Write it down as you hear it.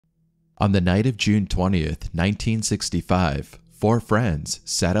On the night of June 20th, 1965, 4 friends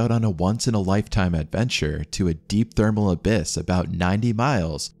set out on a once-in-a-lifetime adventure to a deep thermal abyss about 90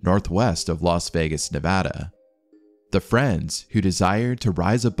 miles northwest of Las Vegas, Nevada. The friends, who desired to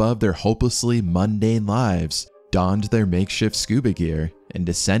rise above their hopelessly mundane lives, donned their makeshift scuba gear and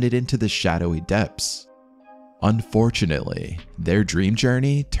descended into the shadowy depths. Unfortunately, their dream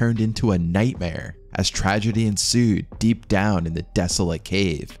journey turned into a nightmare as tragedy ensued deep down in the desolate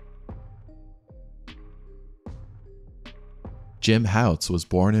cave. Jim Houtz was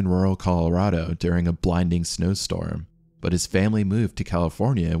born in rural Colorado during a blinding snowstorm, but his family moved to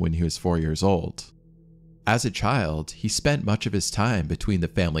California when he was 4 years old. As a child, he spent much of his time between the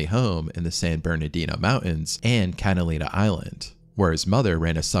family home in the San Bernardino Mountains and Catalina Island, where his mother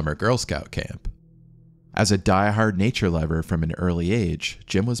ran a summer Girl Scout camp. As a die-hard nature lover from an early age,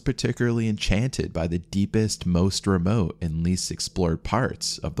 Jim was particularly enchanted by the deepest, most remote, and least explored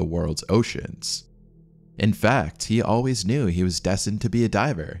parts of the world's oceans. In fact, he always knew he was destined to be a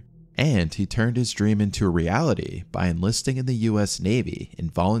diver, and he turned his dream into a reality by enlisting in the US Navy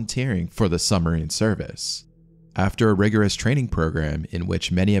and volunteering for the submarine service. After a rigorous training program in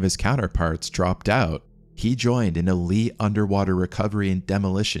which many of his counterparts dropped out, he joined an elite underwater recovery and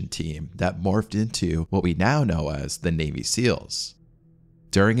demolition team that morphed into what we now know as the Navy SEALs.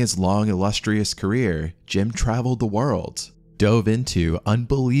 During his long, illustrious career, Jim traveled the world, dove into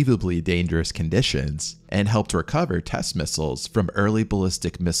unbelievably dangerous conditions, and helped recover test missiles from early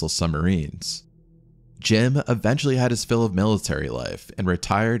ballistic missile submarines. Jim eventually had his fill of military life and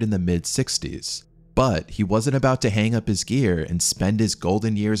retired in the mid-60s, but he wasn't about to hang up his gear and spend his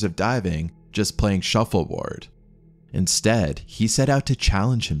golden years of diving just playing shuffleboard. Instead, he set out to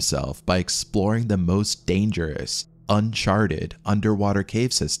challenge himself by exploring the most dangerous, uncharted underwater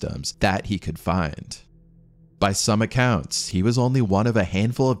cave systems that he could find. By some accounts, he was only one of a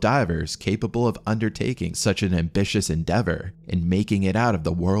handful of divers capable of undertaking such an ambitious endeavor and making it out of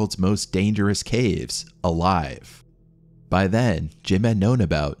the world's most dangerous caves alive. By then, Jim had known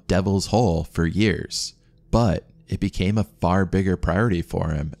about Devil's Hole for years, but it became a far bigger priority for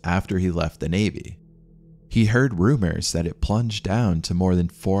him after he left the Navy. He heard rumors that it plunged down to more than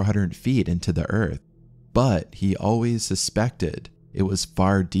 400 feet into the earth, but he always suspected it was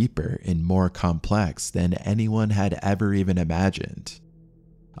far deeper and more complex than anyone had ever even imagined.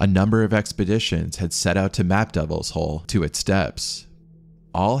 A number of expeditions had set out to map Devil's Hole to its depths.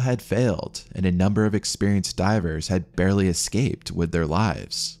 All had failed, and a number of experienced divers had barely escaped with their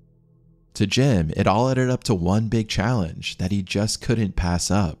lives. To Jim, it all added up to one big challenge that he just couldn't pass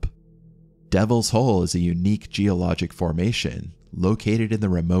up. Devil's Hole is a unique geologic formation located in the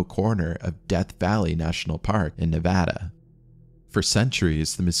remote corner of Death Valley National Park in Nevada. For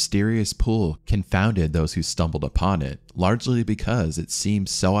centuries, the mysterious pool confounded those who stumbled upon it, largely because it seemed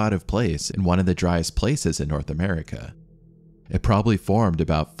so out of place in one of the driest places in North America. It probably formed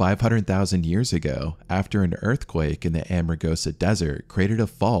about 500,000 years ago after an earthquake in the Amargosa Desert created a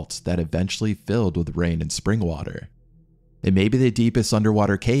fault that eventually filled with rain and spring water. It may be the deepest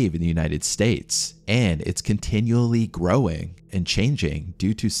underwater cave in the United States, and it's continually growing and changing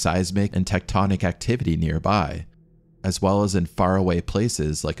due to seismic and tectonic activity nearby, as well as in faraway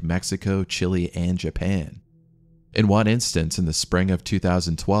places like Mexico, Chile, and Japan. In one instance in the spring of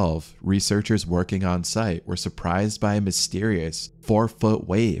 2012, researchers working on site were surprised by a mysterious 4-foot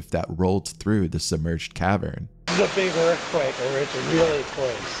wave that rolled through the submerged cavern. This is a big earthquake, or it's really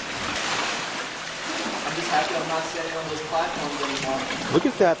close. I'm just happy I'm not standing on those platforms anymore. Look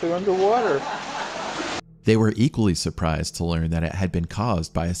at that, they're underwater. They were equally surprised to learn that it had been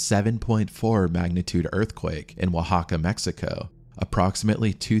caused by a 7.4 magnitude earthquake in Oaxaca, Mexico,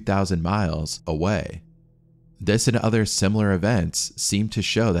 approximately 2,000 miles away. This and other similar events seem to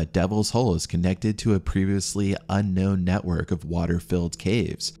show that Devil's Hole is connected to a previously unknown network of water-filled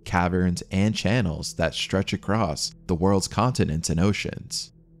caves, caverns, and channels that stretch across the world's continents and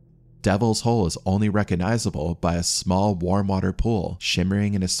oceans. Devil's Hole is only recognizable by a small warm water pool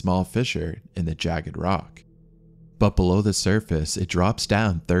shimmering in a small fissure in the jagged rock. But below the surface, it drops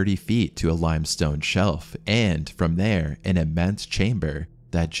down 30 feet to a limestone shelf, and from there, an immense chamber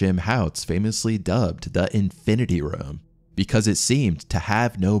that Jim Houtz famously dubbed the Infinity Room, because it seemed to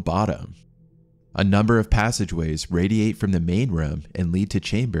have no bottom. A number of passageways radiate from the main room and lead to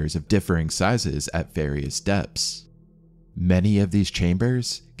chambers of differing sizes at various depths. Many of these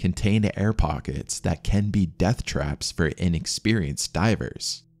chambers contain air pockets that can be death traps for inexperienced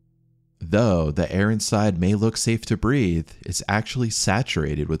divers. Though the air inside may look safe to breathe, it's actually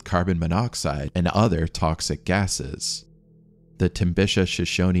saturated with carbon monoxide and other toxic gases. The Timbisha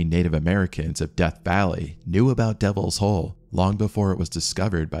Shoshone Native Americans of Death Valley knew about Devil's Hole long before it was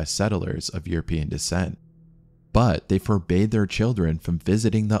discovered by settlers of European descent. But they forbade their children from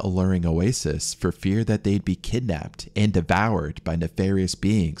visiting the alluring oasis for fear that they'd be kidnapped and devoured by nefarious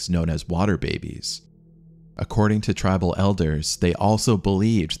beings known as water babies. According to tribal elders, they also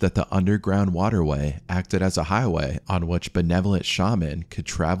believed that the underground waterway acted as a highway on which benevolent shaman could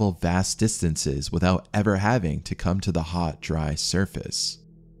travel vast distances without ever having to come to the hot, dry surface.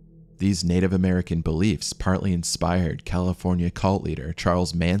 These Native American beliefs partly inspired California cult leader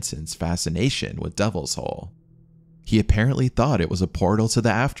Charles Manson's fascination with Devil's Hole. He apparently thought it was a portal to the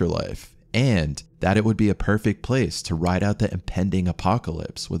afterlife, and that it would be a perfect place to ride out the impending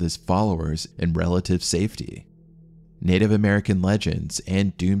apocalypse with his followers in relative safety. Native American legends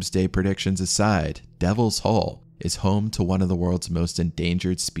and doomsday predictions aside, Devil's Hole is home to one of the world's most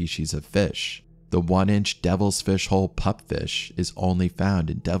endangered species of fish. The 1-inch devil's fish hole pupfish is only found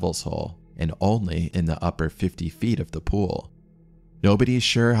in Devil's Hole, and only in the upper 50 feet of the pool. Nobody's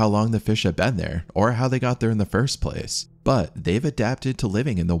sure how long the fish have been there, or how they got there in the first place, but they've adapted to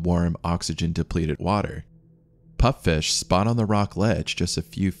living in the warm, oxygen-depleted water. Pupfish spawn on the rock ledge just a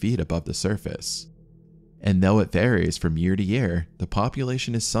few feet above the surface. And though it varies from year to year, the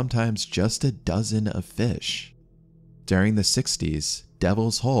population is sometimes just a dozen of fish. During the 60s,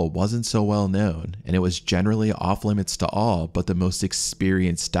 Devil's Hole wasn't so well known, and it was generally off limits to all but the most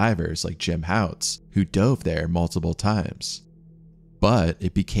experienced divers like Jim Houtz, who dove there multiple times. But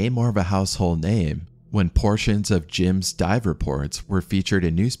it became more of a household name when portions of Jim's dive reports were featured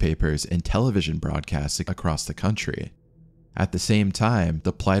in newspapers and television broadcasts across the country. At the same time,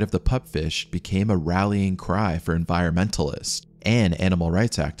 the plight of the pupfish became a rallying cry for environmentalists and animal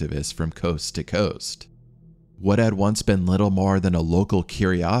rights activists from coast to coast. What had once been little more than a local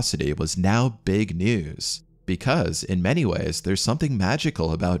curiosity was now big news, because in many ways there's something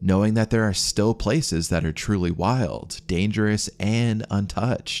magical about knowing that there are still places that are truly wild, dangerous, and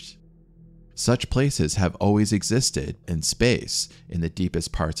untouched. Such places have always existed in space, in the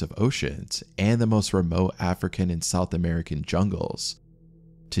deepest parts of oceans, and the most remote African and South American jungles.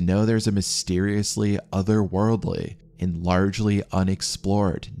 To know there's a mysteriously otherworldly and largely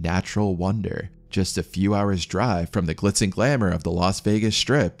unexplored natural wonder just a few hours' drive from the glitz and glamour of the Las Vegas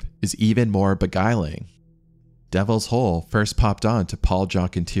Strip is even more beguiling. Devil's Hole first popped on to Paul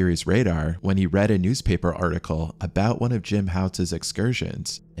Giacontiri's radar when he read a newspaper article about one of Jim Houtz's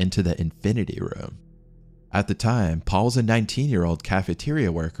excursions into the Infinity Room. At the time, Paul was a 19-year-old cafeteria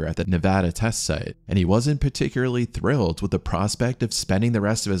worker at the Nevada test site, and he wasn't particularly thrilled with the prospect of spending the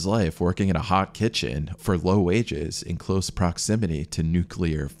rest of his life working in a hot kitchen for low wages in close proximity to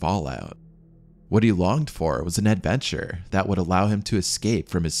nuclear fallout. What he longed for was an adventure that would allow him to escape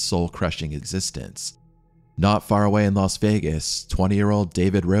from his soul-crushing existence. Not far away in Las Vegas, 20-year-old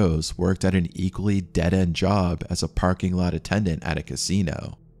David Rose worked at an equally dead-end job as a parking lot attendant at a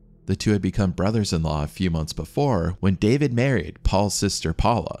casino. The two had become brothers-in-law a few months before when David married Paul's sister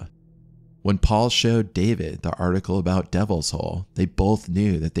Paula. When Paul showed David the article about Devil's Hole, they both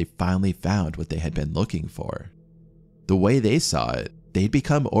knew that they finally found what they had been looking for. The way they saw it, they'd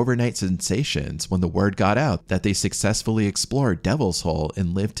become overnight sensations when the word got out that they successfully explored Devil's Hole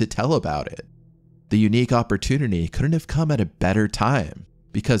and lived to tell about it. The unique opportunity couldn't have come at a better time,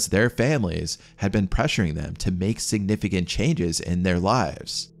 because their families had been pressuring them to make significant changes in their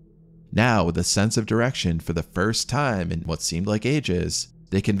lives. Now, with a sense of direction for the first time in what seemed like ages,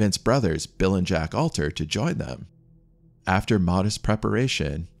 they convinced brothers Bill and Jack Alter to join them. After modest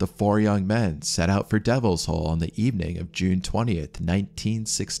preparation, the four young men set out for Devil's Hole on the evening of June 20th,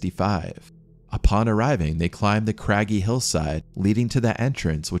 1965. Upon arriving, they climbed the craggy hillside leading to the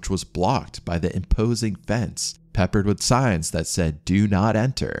entrance, which was blocked by the imposing fence, peppered with signs that said, "Do not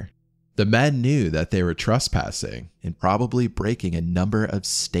enter." The men knew that they were trespassing and probably breaking a number of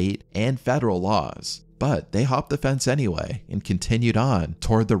state and federal laws, but they hopped the fence anyway and continued on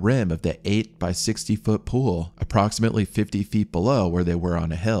toward the rim of the 8 by 60 foot pool, approximately 50 feet below where they were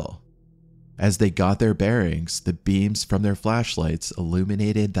on a hill. As they got their bearings, the beams from their flashlights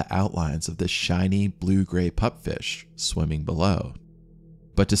illuminated the outlines of the shiny blue-gray pupfish swimming below.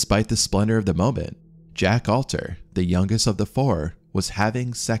 But despite the splendor of the moment, Jack Alter, the youngest of the four, was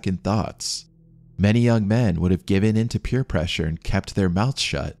having second thoughts. Many young men would have given in to peer pressure and kept their mouths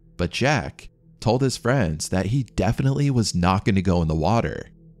shut, but Jack told his friends that he definitely was not going to go in the water.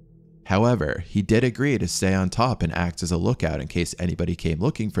 However, he did agree to stay on top and act as a lookout in case anybody came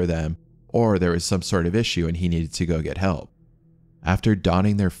looking for them, or there was some sort of issue and he needed to go get help. After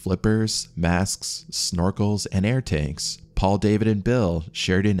donning their flippers, masks, snorkels, and air tanks, Paul, David, and Bill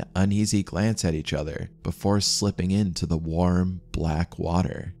shared an uneasy glance at each other before slipping into the warm, black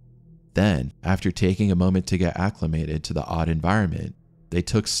water. Then, after taking a moment to get acclimated to the odd environment, they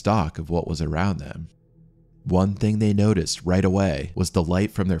took stock of what was around them. One thing they noticed right away was the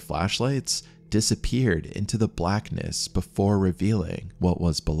light from their flashlights disappeared into the blackness before revealing what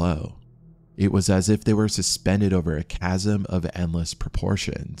was below. It was as if they were suspended over a chasm of endless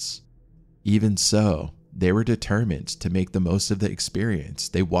proportions. Even so, they were determined to make the most of the experience.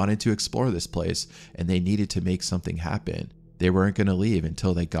 They wanted to explore this place, and they needed to make something happen. They weren't going to leave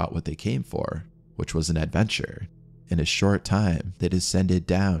until they got what they came for, which was an adventure. In a short time, they descended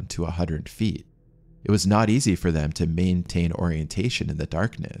down to 100 feet. It was not easy for them to maintain orientation in the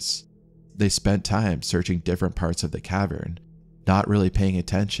darkness. They spent time searching different parts of the cavern, not really paying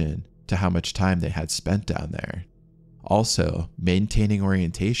attention to how much time they had spent down there. Also, maintaining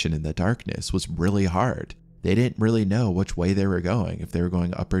orientation in the darkness was really hard. They didn't really know which way they were going, if they were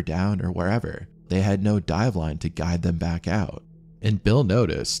going up or down or wherever. They had no dive line to guide them back out. And Bill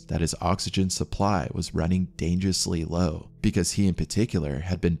noticed that his oxygen supply was running dangerously low because he in particular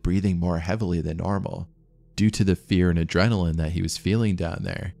had been breathing more heavily than normal. Due to the fear and adrenaline that he was feeling down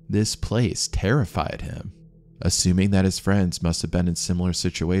there, this place terrified him. Assuming that his friends must have been in similar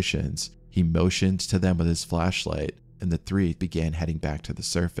situations, he motioned to them with his flashlight, and the three began heading back to the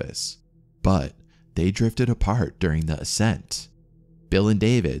surface. But they drifted apart during the ascent. Bill and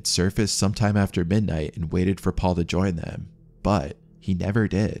David surfaced sometime after midnight and waited for Paul to join them, but he never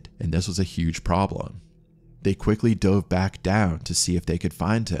did, and this was a huge problem. They quickly dove back down to see if they could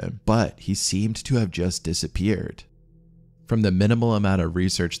find him, but he seemed to have just disappeared. From the minimal amount of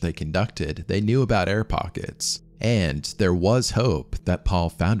research they conducted, they knew about air pockets, and there was hope that Paul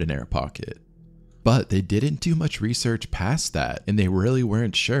found an air pocket. But they didn't do much research past that, and they really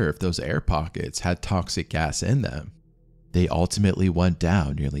weren't sure if those air pockets had toxic gas in them. They ultimately went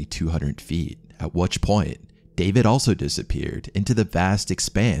down nearly 200 feet, at which point David also disappeared into the vast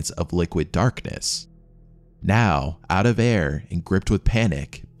expanse of liquid darkness. Now, out of air and gripped with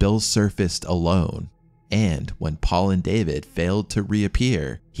panic, Bill surfaced alone. And when Paul and David failed to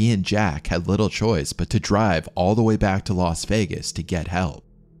reappear, he and Jack had little choice but to drive all the way back to Las Vegas to get help.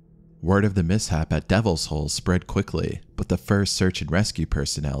 Word of the mishap at Devil's Hole spread quickly, but the first search and rescue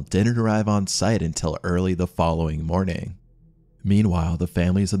personnel didn't arrive on site until early the following morning. Meanwhile, the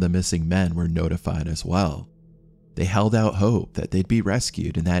families of the missing men were notified as well. They held out hope that they'd be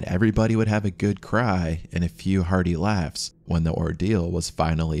rescued and that everybody would have a good cry and a few hearty laughs when the ordeal was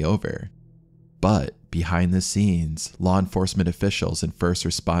finally over. But behind the scenes, law enforcement officials and first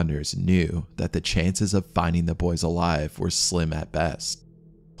responders knew that the chances of finding the boys alive were slim at best.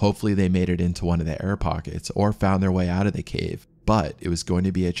 Hopefully they made it into one of the air pockets or found their way out of the cave, but it was going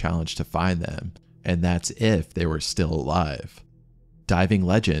to be a challenge to find them, and that's if they were still alive. Diving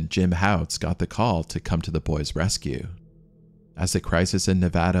legend Jim Houtz got the call to come to the boys' rescue. As the crisis in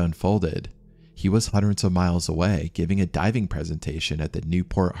Nevada unfolded, he was hundreds of miles away giving a diving presentation at the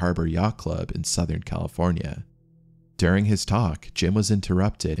Newport Harbor Yacht Club in Southern California. During his talk, Jim was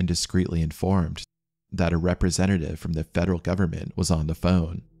interrupted and discreetly informed that a representative from the federal government was on the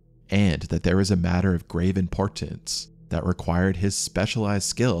phone, and that there was a matter of grave importance that required his specialized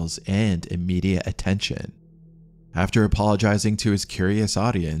skills and immediate attention. After apologizing to his curious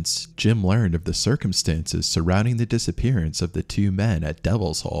audience, Jim learned of the circumstances surrounding the disappearance of the two men at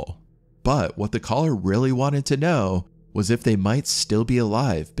Devil's Hole. But what the caller really wanted to know was if they might still be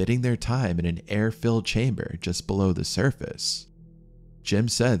alive bidding their time in an air-filled chamber just below the surface. Jim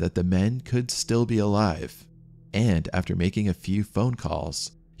said that the men could still be alive, and after making a few phone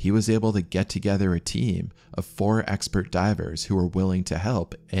calls, he was able to get together a team of 4 expert divers who were willing to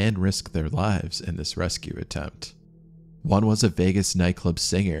help and risk their lives in this rescue attempt. One was a Vegas nightclub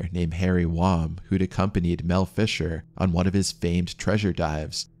singer named Harry Wham, who'd accompanied Mel Fisher on one of his famed treasure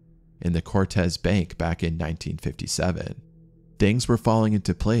dives in the Cortez Bank back in 1957. Things were falling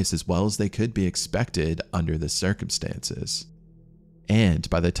into place as well as they could be expected under the circumstances. And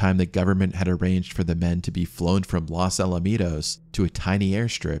by the time the government had arranged for the men to be flown from Los Alamitos to a tiny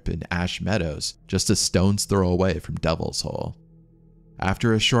airstrip in Ash Meadows, just a stone's throw away from Devil's Hole.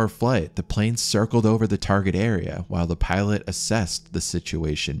 After a short flight, the plane circled over the target area while the pilot assessed the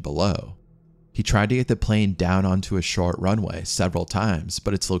situation below. He tried to get the plane down onto a short runway several times,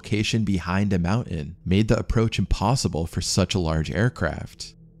 but its location behind a mountain made the approach impossible for such a large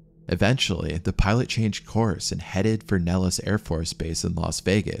aircraft. Eventually, the pilot changed course and headed for Nellis Air Force Base in Las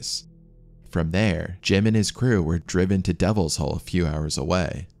Vegas. From there, Jim and his crew were driven to Devil's Hole a few hours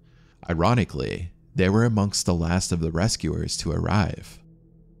away. Ironically, they were amongst the last of the rescuers to arrive.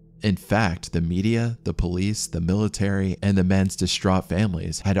 In fact, the media, the police, the military, and the men's distraught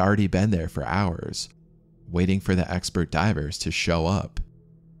families had already been there for hours, waiting for the expert divers to show up.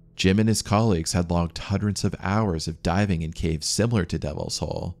 Jim and his colleagues had logged hundreds of hours of diving in caves similar to Devil's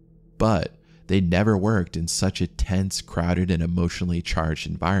Hole, but they never worked in such a tense, crowded, and emotionally charged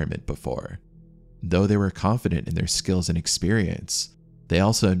environment before. Though they were confident in their skills and experience, they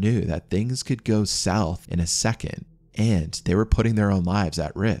also knew that things could go south in a second, and they were putting their own lives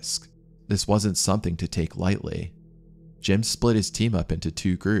at risk. This wasn't something to take lightly. Jim split his team up into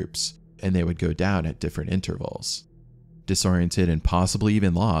 2 groups, and they would go down at different intervals. Disoriented and possibly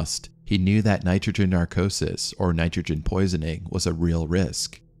even lost, he knew that nitrogen narcosis or nitrogen poisoning was a real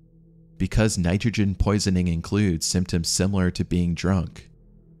risk. Because nitrogen poisoning includes symptoms similar to being drunk,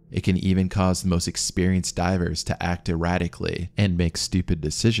 it can even cause the most experienced divers to act erratically and make stupid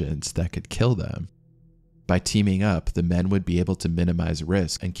decisions that could kill them. By teaming up, the men would be able to minimize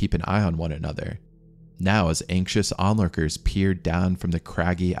risk and keep an eye on one another. Now, as anxious onlookers peered down from the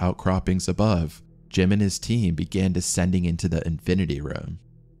craggy outcroppings above, Jim and his team began descending into the infinity room.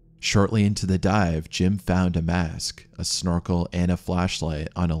 Shortly into the dive, Jim found a mask, a snorkel, and a flashlight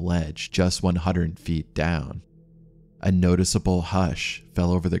on a ledge just 100 feet down. A noticeable hush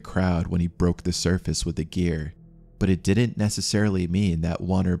fell over the crowd when he broke the surface with the gear, but it didn't necessarily mean that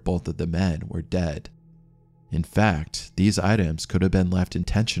one or both of the men were dead. In fact, these items could have been left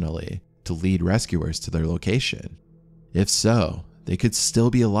intentionally to lead rescuers to their location. If so, they could still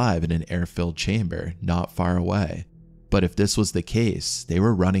be alive in an air-filled chamber not far away. But if this was the case, they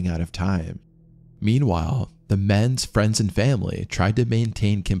were running out of time. Meanwhile, the men's friends and family tried to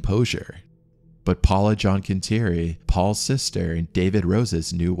maintain composure. But Paula Giancontieri, Paul's sister and David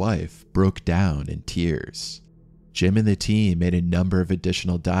Rose's new wife, broke down in tears. Jim and the team made a number of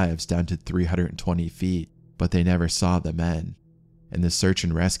additional dives down to 320 feet, but they never saw the men, and the search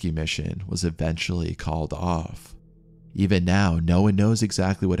and rescue mission was eventually called off. Even now, no one knows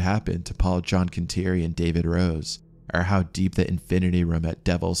exactly what happened to Paul Giancontieri and David Rose, or how deep the infinity room at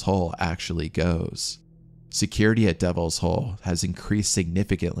Devil's Hole actually goes. Security at Devil's Hole has increased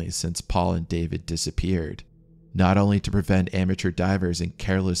significantly since Paul and David disappeared, not only to prevent amateur divers and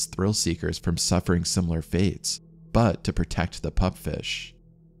careless thrill seekers from suffering similar fates, but to protect the pupfish.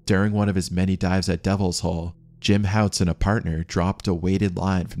 During one of his many dives at Devil's Hole, Jim Houtz and a partner dropped a weighted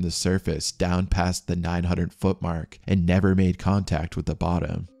line from the surface down past the 900-foot mark and never made contact with the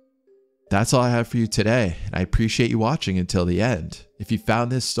bottom. That's all I have for you today, and I appreciate you watching until the end. If you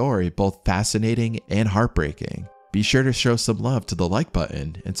found this story both fascinating and heartbreaking, be sure to show some love to the like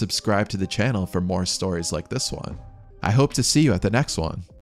button and subscribe to the channel for more stories like this one. I hope to see you at the next one.